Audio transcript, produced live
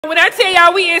When I tell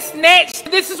y'all we is snatched,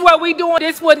 this is what we doing.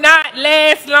 This will not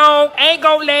last long. Ain't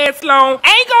gonna last long.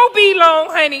 Ain't gonna be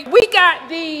long, honey. We got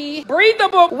the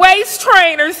breathable waist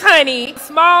trainers, honey.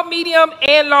 Small, medium,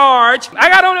 and large. I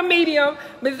got on a medium.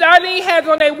 Ms. Darlene has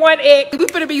on a 1X. We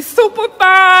finna be super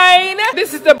fine.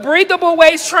 This is the breathable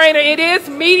waist trainer. It is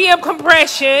medium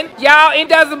compression. Y'all, it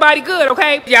does somebody good,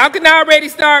 okay? Y'all can already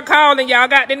start calling. Y'all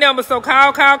got the number, so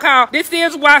call. This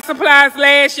is why supplies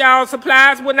last, y'all.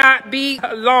 Supplies will not be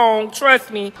long, trust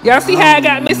me. Y'all see how I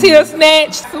got Miss Hill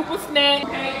snatched? Super snatch.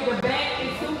 Okay, the back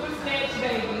is super snatch,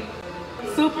 baby.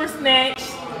 Super snatch.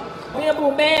 Bam,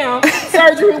 boom, bam.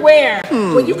 Surgery wear.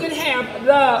 But you can have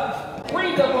the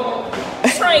breathable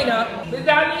trainer. Ms.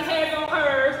 Darlene has on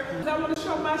hers. I want to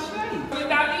show my shade. Ms.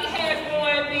 Darlene has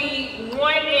on the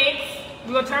 1X.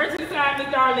 We're going to turn to the side, Ms.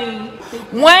 Darlene.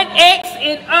 1X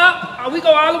and up. We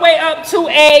go all the way up to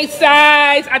a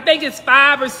size, I think it's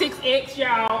 5 or 6X,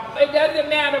 y'all. It doesn't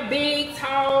matter, big,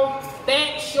 tall,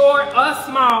 fat, short, or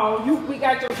small. We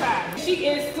got your size. She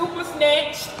is super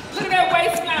snatched. Look at that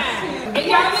waistline. And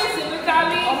y'all listen, Ms.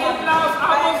 Darlene has lost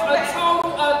almost a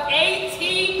total of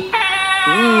 18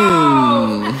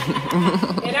 pounds.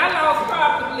 And I lost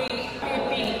probably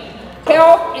 50.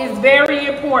 Health is very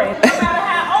important. No matter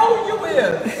how old you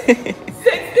is.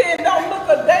 16 don't look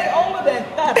a day older than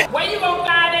 30. Where you gonna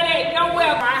find it at?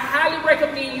 Nowhere. I highly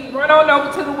recommend you run on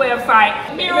over to the website,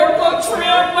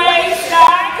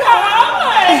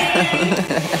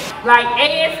 miracletrimwaist.com. Like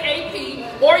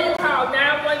ASAP. Or you call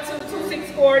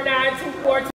 912-264-9242.